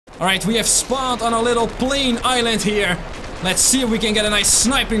Alright, we have spawned on a little plain island here. Let's see if we can get a nice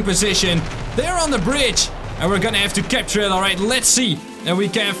sniping position. They're on the bridge, and we're gonna have to capture it. Alright, let's see. And we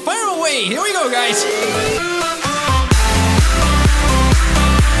can fire away. Here we go, guys.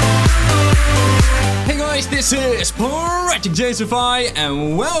 Hey guys, this is ProjectJamesify,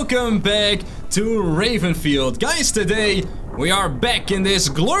 and welcome back to Ravenfield. Guys, today we are back in this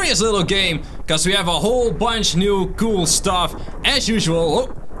glorious little game, because we have a whole bunch new cool stuff, as usual.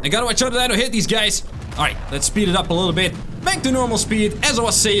 Oh, I gotta watch out that I don't hit these guys. Alright, let's speed it up a little bit. Back to normal speed. As I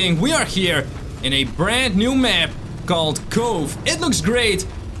was saying, we are here in a brand new map called Cove. It looks great,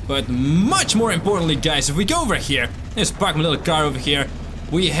 but much more importantly, guys, if we go over here, let's park my little car over here,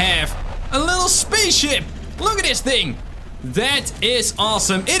 we have a little spaceship. Look at this thing. That is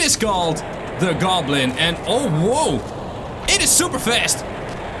awesome. It is called the Goblin, and oh, whoa, it is super fast.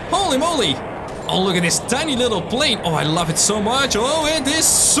 Holy moly. Oh, look at this tiny little plane. Oh, I love it so much. Oh, it is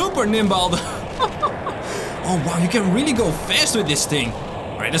super nimble. Oh, wow, you can really go fast with this thing.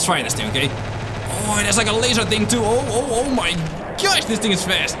 Alright, let's try this thing, okay? Oh, there's like a laser thing too. Oh my gosh, this thing is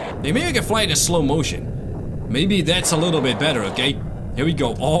fast. Hey, maybe I can fly it in slow motion. Maybe that's a little bit better, okay? Here we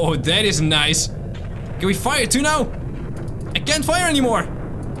go. Oh, that is nice. Can we fire too now? I can't fire anymore.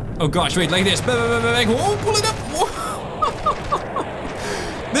 Oh gosh, wait, like this. Oh, pull it up.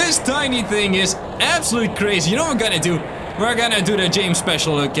 This tiny thing is absolutely crazy. You know what we're gonna do? We're gonna do the James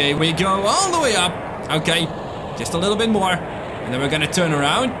special, okay? We go all the way up. Okay, just a little bit more. And then we're gonna turn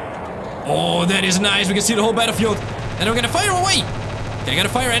around. Oh, that is nice. We can see the whole battlefield. And we're gonna fire away. Okay, I gotta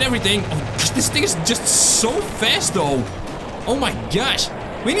fire at everything. Oh, this thing is just so fast, though. Oh my gosh.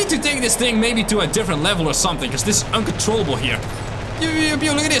 We need to take this thing maybe to a different level or something, because this is uncontrollable here.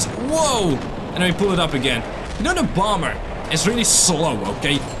 Look at this. Whoa. And then we pull it up again. You know, the bomber is really slow,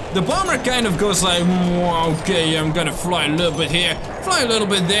 okay? The bomber kind of goes like, okay, I'm gonna fly a little bit here, fly a little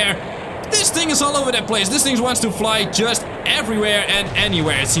bit there. This thing is all over that place. This thing wants to fly just everywhere and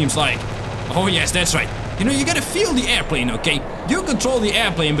anywhere, it seems like. Oh yes, that's right. You know, you gotta feel the airplane, okay? You control the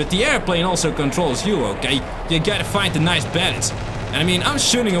airplane, but the airplane also controls you, okay? You gotta find the nice balance. And I mean, I'm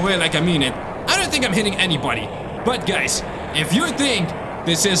shooting away like I mean it. I don't think I'm hitting anybody. But guys, if you think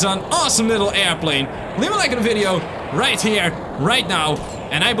this is an awesome little airplane, leave a like on the video right here, right now.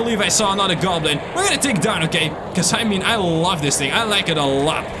 And I believe I saw another Goblin. We're gonna take it down, okay? Because I mean, I love this thing. I like it a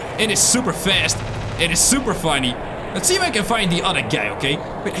lot. It is super fast. It is super funny. Let's see if I can find the other guy, okay?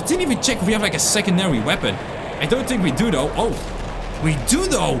 Wait, I didn't even check if we have like a secondary weapon. I don't think we do though. Oh, we do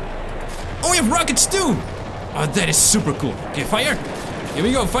though. Oh, we have rockets too. Oh, that is super cool. Okay, fire. Here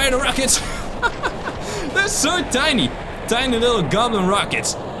we go, fire the rockets. They're so tiny. Tiny little Goblin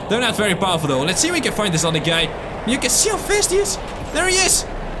rockets. They're not very powerful though. Let's see if we can find this other guy. You can see how fast he is. There he is.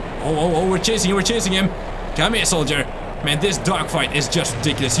 Oh, we're chasing him, Come here, soldier. Man, this dogfight is just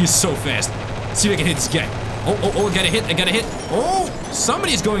ridiculous. He's so fast. Let's see if I can hit this guy. Oh, I got a hit. Oh,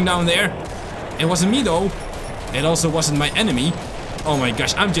 somebody's going down there. It wasn't me though. It also wasn't my enemy. Oh my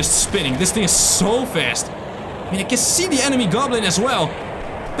gosh, I'm just spinning. This thing is so fast. I mean, I can see the enemy Goblin as well.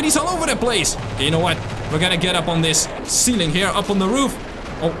 But he's all over the place. Okay, you know what? We're gonna get up on this ceiling here, up on the roof.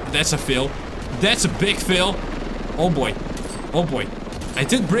 Oh, that's a fail. That's a big fail. Oh boy. Oh boy. I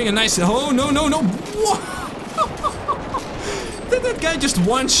did bring a nice... Oh, no. Whoa. Did that guy just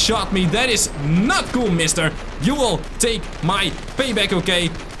one-shot me? That is not cool, mister. You will take my payback, okay?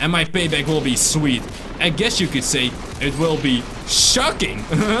 And my payback will be sweet. I guess you could say it will be shocking.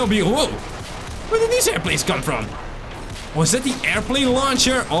 It'll be... Whoa. Where did these airplanes come from? Was that the airplane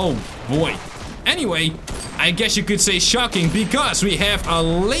launcher? Oh, boy. Anyway, I guess you could say shocking because we have a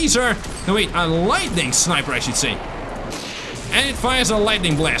laser... No, wait, a lightning sniper, I should say. And it fires a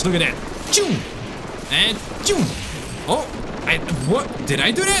lightning blast. Look at that. Choom. And choom. Oh, what? Did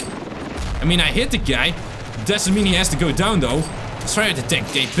I do that? I mean, I hit the guy. Doesn't mean he has to go down, though. Let's fire at the tank.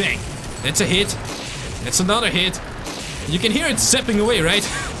 Okay, bang. That's a hit. That's another hit. You can hear it zapping away, right?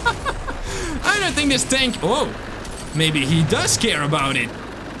 I don't think this tank... Oh, maybe he does care about it.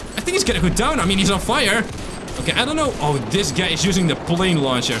 I think he's gonna go down. I mean, he's on fire. Okay, I don't know. Oh, this guy is using the plane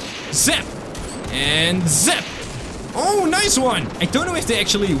launcher. Zap. And zap. Oh, nice one. I don't know if they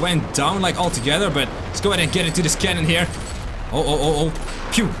actually went down like all together, but let's go ahead and get into this cannon here. Oh.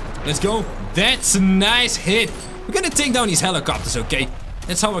 Pew. Let's go. That's a nice hit. We're gonna take down these helicopters, okay?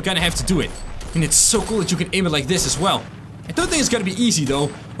 That's how we're gonna have to do it. And it's so cool that you can aim it like this as well. I don't think it's gonna be easy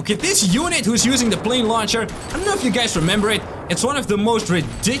though. Okay, this unit who's using the plane launcher, I don't know if you guys remember it. It's one of the most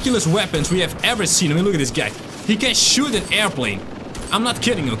ridiculous weapons we have ever seen. I mean, look at this guy. He can shoot an airplane. I'm not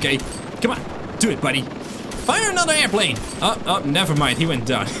kidding, okay? Come on, do it, buddy. Fire another airplane. Oh, never mind, he went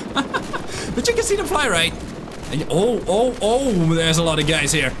down. But you can see them fly, right? And, oh, there's a lot of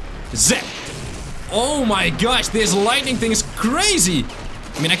guys here. Zap. Oh my gosh, this lightning thing is crazy.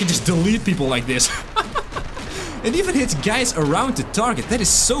 I mean, I can just delete people like this. It even hits guys around the target. That is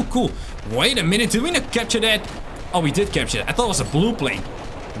so cool. Wait a minute, did we not capture that? Oh, we did capture it. I thought it was a blue plane.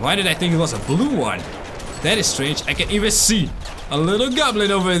 Why did I think it was a blue one? That is strange. I can even see a little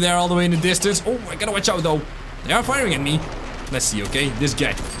goblin over there all the way in the distance. Oh, I gotta watch out though. They are firing at me. Let's see, okay? This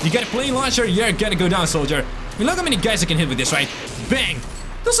guy. You got a plane launcher? You're gonna go down, soldier. I mean, look how many guys I can hit with this, right? Bang!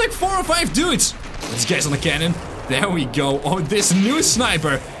 There's like 4 or 5 dudes. This guy's on the cannon. There we go. Oh, this new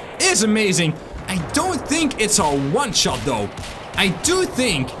sniper is amazing. I don't think it's a one-shot though. I do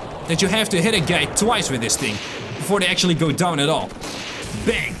think that you have to hit a guy twice with this thing before they actually go down at all.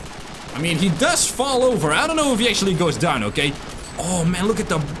 Bang! I mean, he does fall over. I don't know if he actually goes down, okay? Oh man, look at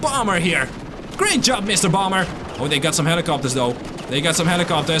the bomber here. Great job, Mr. Bomber. Oh, they got some helicopters though. They got some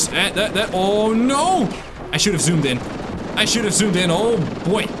helicopters. Oh no! I should have zoomed in. I should have zoomed in. Oh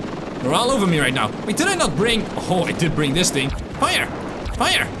boy. They're all over me right now. Wait, did I not bring... Oh, I did bring this thing. Fire!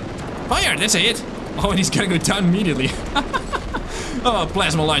 Fire! Fire! That's a hit. Oh, and he's gonna go down immediately. Oh,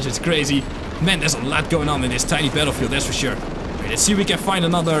 plasma launch is crazy. Man, there's a lot going on in this tiny battlefield, that's for sure. Right, let's see if we can find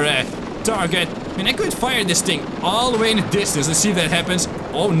another target. I mean, I could fire this thing all the way in the distance. Let's see if that happens.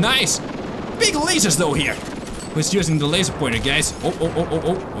 Oh, nice. Big lasers though here. Who's using the laser pointer, guys?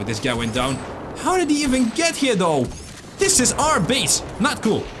 Oh, this guy went down. How did he even get here though? This is our base. Not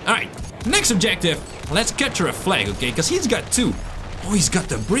cool. Alright, next objective. Let's capture a flag, okay? Because he's got 2. Oh, he's got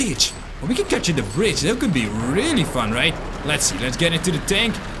the bridge. Well, we can capture the bridge. That could be really fun, right? Let's see. Let's get into the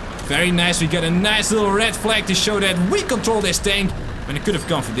tank. Very nice. We got a nice little red flag to show that we control this tank. And it could have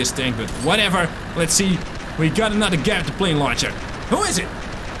gone for this tank, but whatever. Let's see. We got another guy with the plane launcher. Who is it?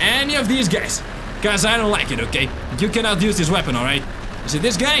 Any of these guys? Because I don't like it, okay? You cannot use this weapon, alright? Is it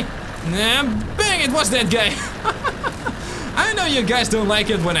this guy? Nah, bang, it was that guy. I know you guys don't like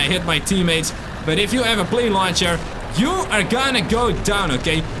it when I hit my teammates, but if you have a plane launcher, you are gonna go down,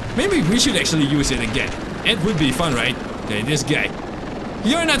 okay? Maybe we should actually use it again. It would be fun, right? Okay, this guy.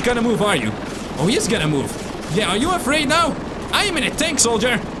 You're not gonna move, are you? Oh, he's gonna move. Yeah, are you afraid now? I am in a tank,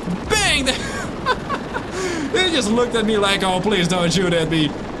 soldier. Bang! They just looked at me like, oh, please don't shoot at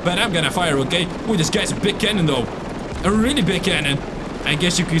me. But I'm gonna fire, okay? Ooh, this guy's a big cannon, though. A really big cannon. I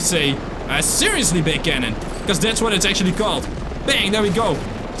guess you could say a seriously big cannon. Because that's what it's actually called. Bang, there we go.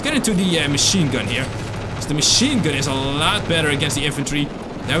 Let's get into the machine gun here. Because the machine gun is a lot better against the infantry.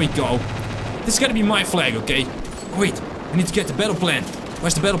 There we go. This is gonna be my flag, okay? Oh, wait, I need to get the battle plan.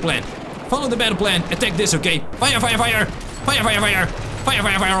 Where's the battle plan? Follow the battle plan. Attack this, okay? Fire, fire, fire! Fire, fire, fire! Fire,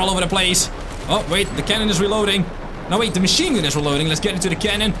 fire, fire all over the place. Oh, wait, the cannon is reloading. No, wait, the machine gun is reloading. Let's get into the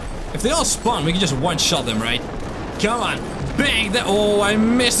cannon. If they all spawn, we can just one-shot them, right? Come on. Bang! Oh, I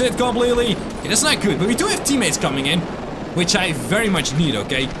missed it completely. Okay, that's not good, but we do have teammates coming in, which I very much need,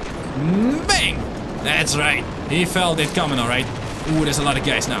 okay? Bang! That's right. He felt it coming, alright? Ooh, there's a lot of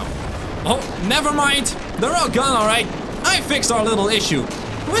guys now. Oh, never mind. They're all gone, alright? I fixed our little issue.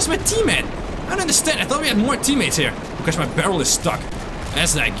 Where's my teammate? I don't understand. I thought we had more teammates here. Because my barrel is stuck.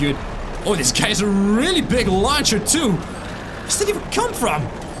 That's not good. Oh, this guy's a really big launcher, too. Where's that even come from?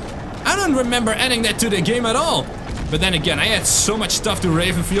 I don't remember adding that to the game at all. But then again, I add so much stuff to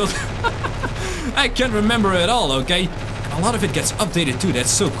Ravenfield. I can't remember it all, okay? A lot of it gets updated too. That's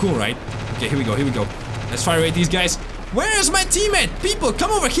so cool, right? Okay, here we go, here we go. Let's fire rate these guys. Where is my teammate? People,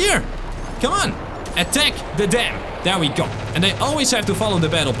 come over here. Come on. Attack the dam. There we go. And they always have to follow the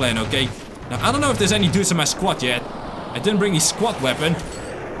battle plan, okay? Now, I don't know if there's any dudes in my squad yet. I didn't bring the squad weapon.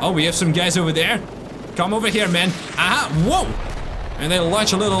 Oh, we have some guys over there. Come over here, man. Aha, whoa. And they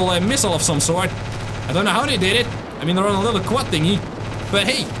launch a little missile of some sort. I don't know how they did it. I mean, they're on a little quad thingy. But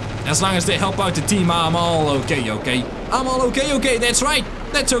hey, as long as they help out the team, I'm all okay, okay? I'm all okay, okay, that's right.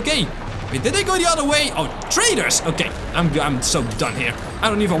 That's okay. Wait, did they go the other way? Oh, traitors! Okay, I'm so done here. I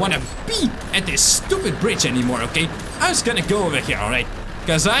don't even want to be at this stupid bridge anymore, okay? I'm just gonna go over here, alright?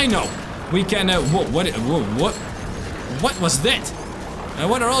 Because I know we can, whoa, what was that?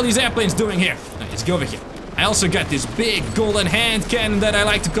 What are all these airplanes doing here? Let's go over here. I also got this big golden hand cannon that I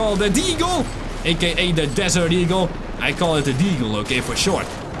like to call the Deagle, aka the Desert Eagle. I call it the Deagle, okay, for short.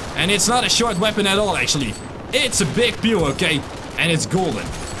 And it's not a short weapon at all, actually. It's a big pew, okay? And it's golden.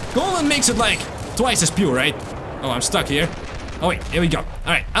 Golden makes it like twice as pure, right? Oh, I'm stuck here. Oh wait, here we go.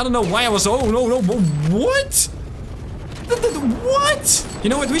 Alright, I don't know why I was... Oh, no, what? What? You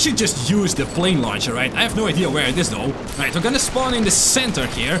know what, we should just use the plane launcher, right? I have no idea where it is though. Alright, we're gonna spawn in the center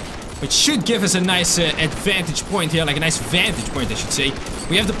here, which should give us a nice advantage point here, like a nice vantage point, I should say.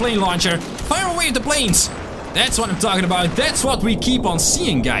 We have the plane launcher. Fire away at the planes! That's what I'm talking about. That's what we keep on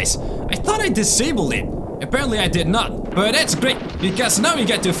seeing, guys. I thought I disabled it. Apparently I did not, but that's great. Because now we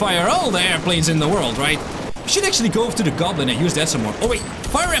get to fire all the airplanes in the world, right? We should actually go over to the Goblin and use that some more. Oh wait,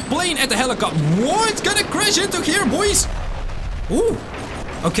 fire a plane at the helicopter. What? It's gonna crash into here, boys. Ooh.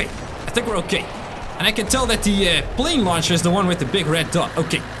 Okay, I think we're okay. And I can tell that the plane launcher is the one with the big red dot.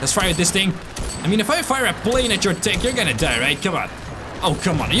 Okay, let's fire this thing. I mean, if I fire a plane at your tank, you're gonna die, right? Come on. Oh,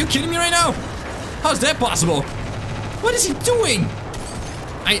 come on. Are you kidding me right now? How's that possible? What is he doing?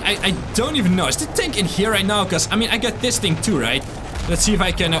 I don't even know. Is the tank in here right now? Because, I mean, I got this thing too, right? Let's see if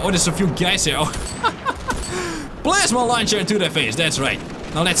I can... oh, there's a few guys here. Oh. Plasma launcher into the face. That's right.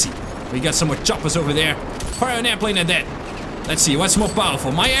 Now, let's see. We got some more choppers over there. Fire an airplane at that. Let's see. What's more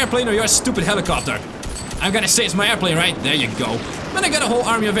powerful? My airplane or your stupid helicopter? I'm gonna say it's my airplane, right? There you go. Then I got a whole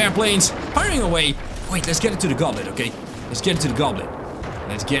army of airplanes firing away. Wait, let's get into the Goblin, okay? Let's get into the Goblin.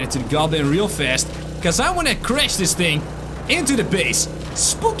 Let's get into the Goblin real fast. Because I want to crash this thing into the base,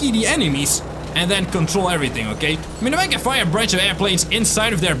 spooky the enemies, and then control everything, okay? I mean, if I can fire a bunch of airplanes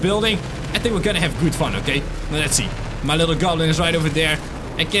inside of their building, I think we're gonna have good fun, okay? Now, let's see. My little Goblin is right over there.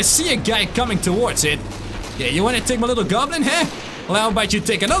 I can see a guy coming towards it. Yeah, you want to take my little Goblin, huh? Well, how about you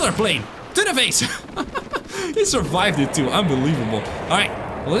take another plane to the face? He survived it too. Unbelievable.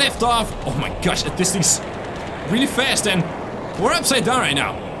 Alright, lift off. Oh my gosh, this thing's really fast, and we're upside down right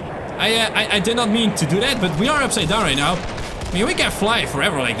now. I did not mean to do that, but we are upside down right now. I mean, we can fly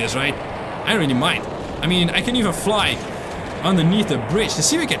forever like this, right? I don't really mind. I mean, I can even fly underneath the bridge. To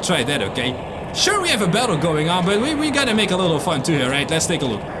see if we can try that, okay? Sure, we have a battle going on, but we gotta make a little fun too here, right? Let's take a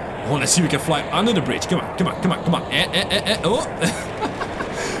look. Oh, let's see if we can fly under the bridge. Come on, come on, come on, come on. Oh.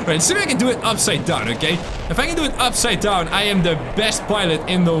 Right, see if I can do it upside down, okay? If I can do it upside down, I am the best pilot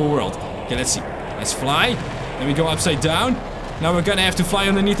in the world. Okay, let's see. Let's fly. Then we go upside down. Now we're gonna have to fly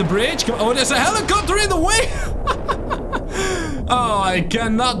underneath the bridge. Come on. Oh, there's a helicopter in the way! Oh, I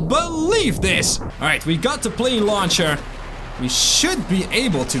cannot believe this! Alright, we got the plane launcher. We should be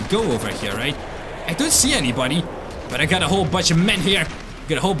able to go over here, right? I don't see anybody, but I got a whole bunch of men here.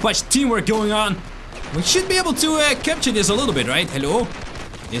 Got a whole bunch of teamwork going on. We should be able to capture this a little bit, right? Hello?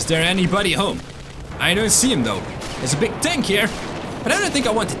 Is there anybody home? I don't see him though. There's a big tank here, but I don't think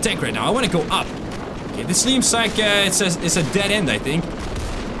I want the tank right now. I want to go up. Okay, this seems like it's a dead end, I think.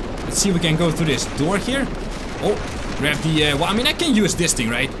 Let's see if we can go through this door here. Oh, grab the... well, I mean, I can use this thing,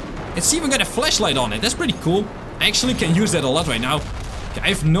 right? It's even got a flashlight on it. That's pretty cool. I actually can use that a lot right now. Okay, I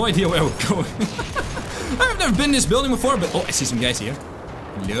have no idea where we're going. I've never been in this building before, but... oh, I see some guys here.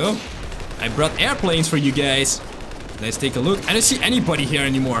 Hello? I brought airplanes for you guys. Let's take a look. I don't see anybody here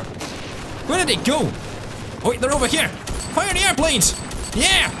anymore. Where did they go? Oh, wait, they're over here. Fire the airplanes.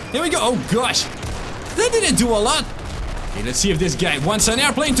 Yeah, here we go. Oh, gosh. That didn't do a lot. Okay, let's see if this guy wants an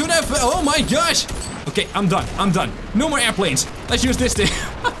airplane to the... oh, my gosh. Okay, I'm done. I'm done. No more airplanes. Let's use this thing.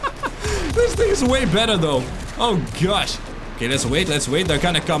 This thing is way better, though. Oh, gosh. Okay, let's wait. Let's wait. They're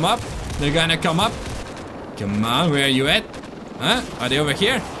gonna come up. They're gonna come up. Come on, where are you at? Huh? Are they over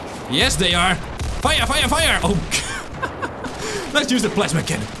here? Yes, they are. Fire, fire, fire. Oh, let's use the plasma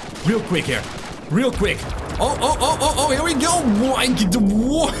cannon. Real quick here. Real quick. Oh, oh, oh, oh, oh, here we go.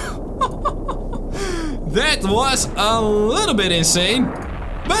 That was a little bit insane,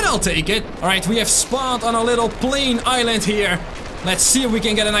 but I'll take it. Alright, we have spawned on a little plain island here. Let's see if we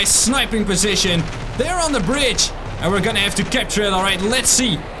can get a nice sniping position. They're on the bridge, and we're gonna have to capture it. Alright, let's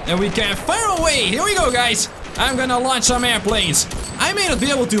see. And we can fire away. Here we go, guys. I'm gonna launch some airplanes. I may not be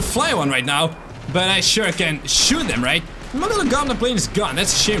able to fly one right now, but I sure can shoot them, right? My little Goblin plane is gone.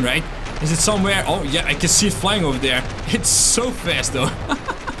 That's a shame, right? Is it somewhere? Oh, yeah, I can see it flying over there. It's so fast, though.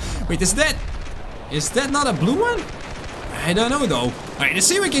 Wait, is that not a blue one? I don't know, though. Alright, let's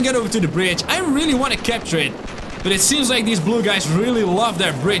see if we can get over to the bridge. I really want to capture it, but it seems like these blue guys really love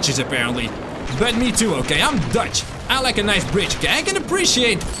their bridges, apparently. But me too, okay? I'm Dutch. I like a nice bridge, okay? I can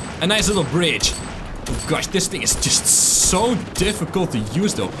appreciate a nice little bridge. Oh gosh, this thing is just so difficult to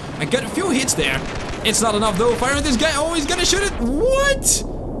use, though. I got a few hits there. It's not enough, though. Fire at this guy. Oh, he's gonna shoot it.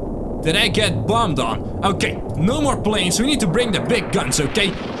 What? Did I get bombed on? Okay, no more planes. We need to bring the big guns,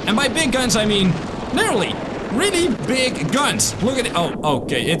 okay? And by big guns, I mean literally really big guns. Look at it. Oh,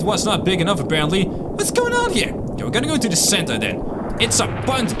 okay. It was not big enough, apparently. What's going on here? Okay, we're gonna go to the center, then. It's a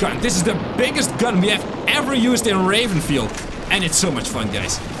punt gun. This is the biggest gun we have ever used in Ravenfield. And it's so much fun,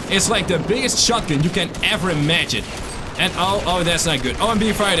 guys. It's like the biggest shotgun you can ever imagine. And oh, that's not good. Oh, I'm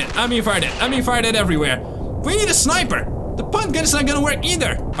being fired at. I'm being fired at. I'm being fired at everywhere. We need a sniper. The punt gun is not gonna work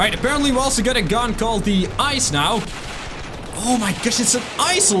either. Alright, apparently we also got a gun called the Ice now. Oh my gosh, it's an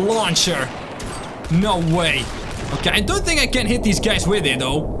ice launcher. No way. Okay, I don't think I can hit these guys with it,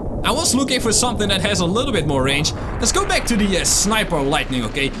 though. I was looking for something that has a little bit more range. Let's go back to the sniper lightning,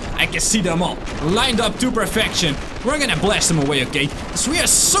 okay? I can see them all lined up to perfection. We're gonna blast them away, okay? So we are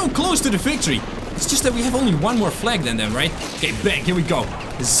so close to the victory. It's just that we have only one more flag than them, right? Okay, bang, here we go.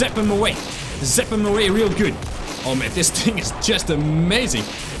 Zap them away. Zap them away real good. Oh man, this thing is just amazing.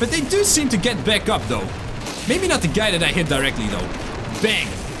 But they do seem to get back up though. Maybe not the guy that I hit directly though. Bang.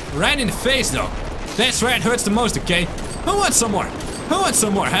 Right in the face though. That's right, hurts the most, okay? Who wants some more? Who wants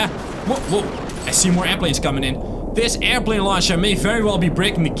some more, huh? Whoa, whoa. I see more airplanes coming in. This airplane launcher may very well be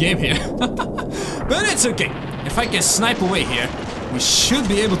breaking the game here. But it's okay. If I can snipe away here, we should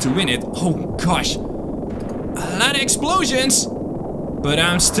be able to win it. Oh gosh. A lot of explosions. But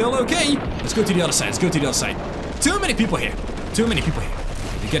I'm still okay. Let's go to the other side. Let's go to the other side. Too many people here. Too many people here.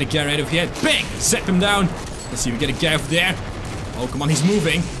 We gotta get right over here. Bang! Zap him down. Let's see, we got a guy over there. Oh, come on, he's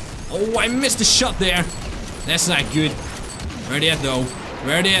moving. Oh, I missed the shot there. That's not good. Where they at though?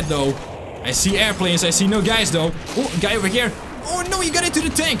 Where they at though? I see airplanes. I see no guys though. Oh, a guy over here. Oh no, you got into the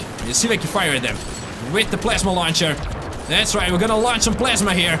tank. Let's see if I can fire at them. With the plasma launcher. That's right, we're gonna launch some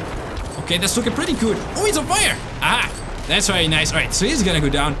plasma here. Okay, that's looking pretty good. Oh, he's on fire. Ah, that's very nice. Alright, so he's gonna go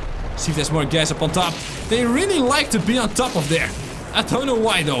down. See if there's more guys up on top. They really like to be on top of there. I don't know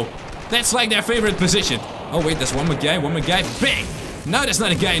why though. That's like their favorite position. Oh wait, there's one more guy, one more guy. Bang! Now that's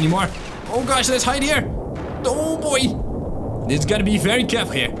not a guy anymore. Oh gosh, let's hide here. Oh boy. This gotta be very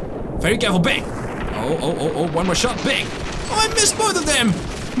careful here. Very careful. Bang! Oh, one more shot. Bang! Oh, I missed both of them.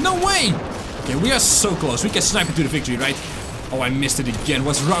 No way. Okay, we are so close. We can snipe into the victory, right? Oh, I missed it again.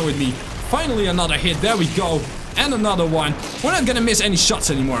 What's wrong with me? Finally another hit. There we go. And another one. We're not gonna miss any shots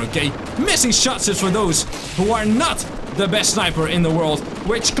anymore, okay? Missing shots is for those who are not the best sniper in the world,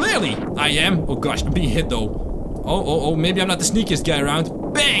 which clearly I am. Oh gosh, I'm being hit though. Oh, maybe I'm not the sneakiest guy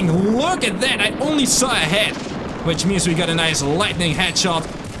around. Bang! Look at that! I only saw a head, which means we got a nice lightning headshot.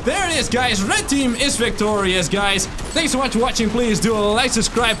 There it is, guys. Red team is victorious, guys. Thanks so much for watching. Please do like,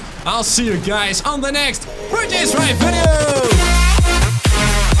 subscribe. I'll see you guys on the next ProjectJamesify video.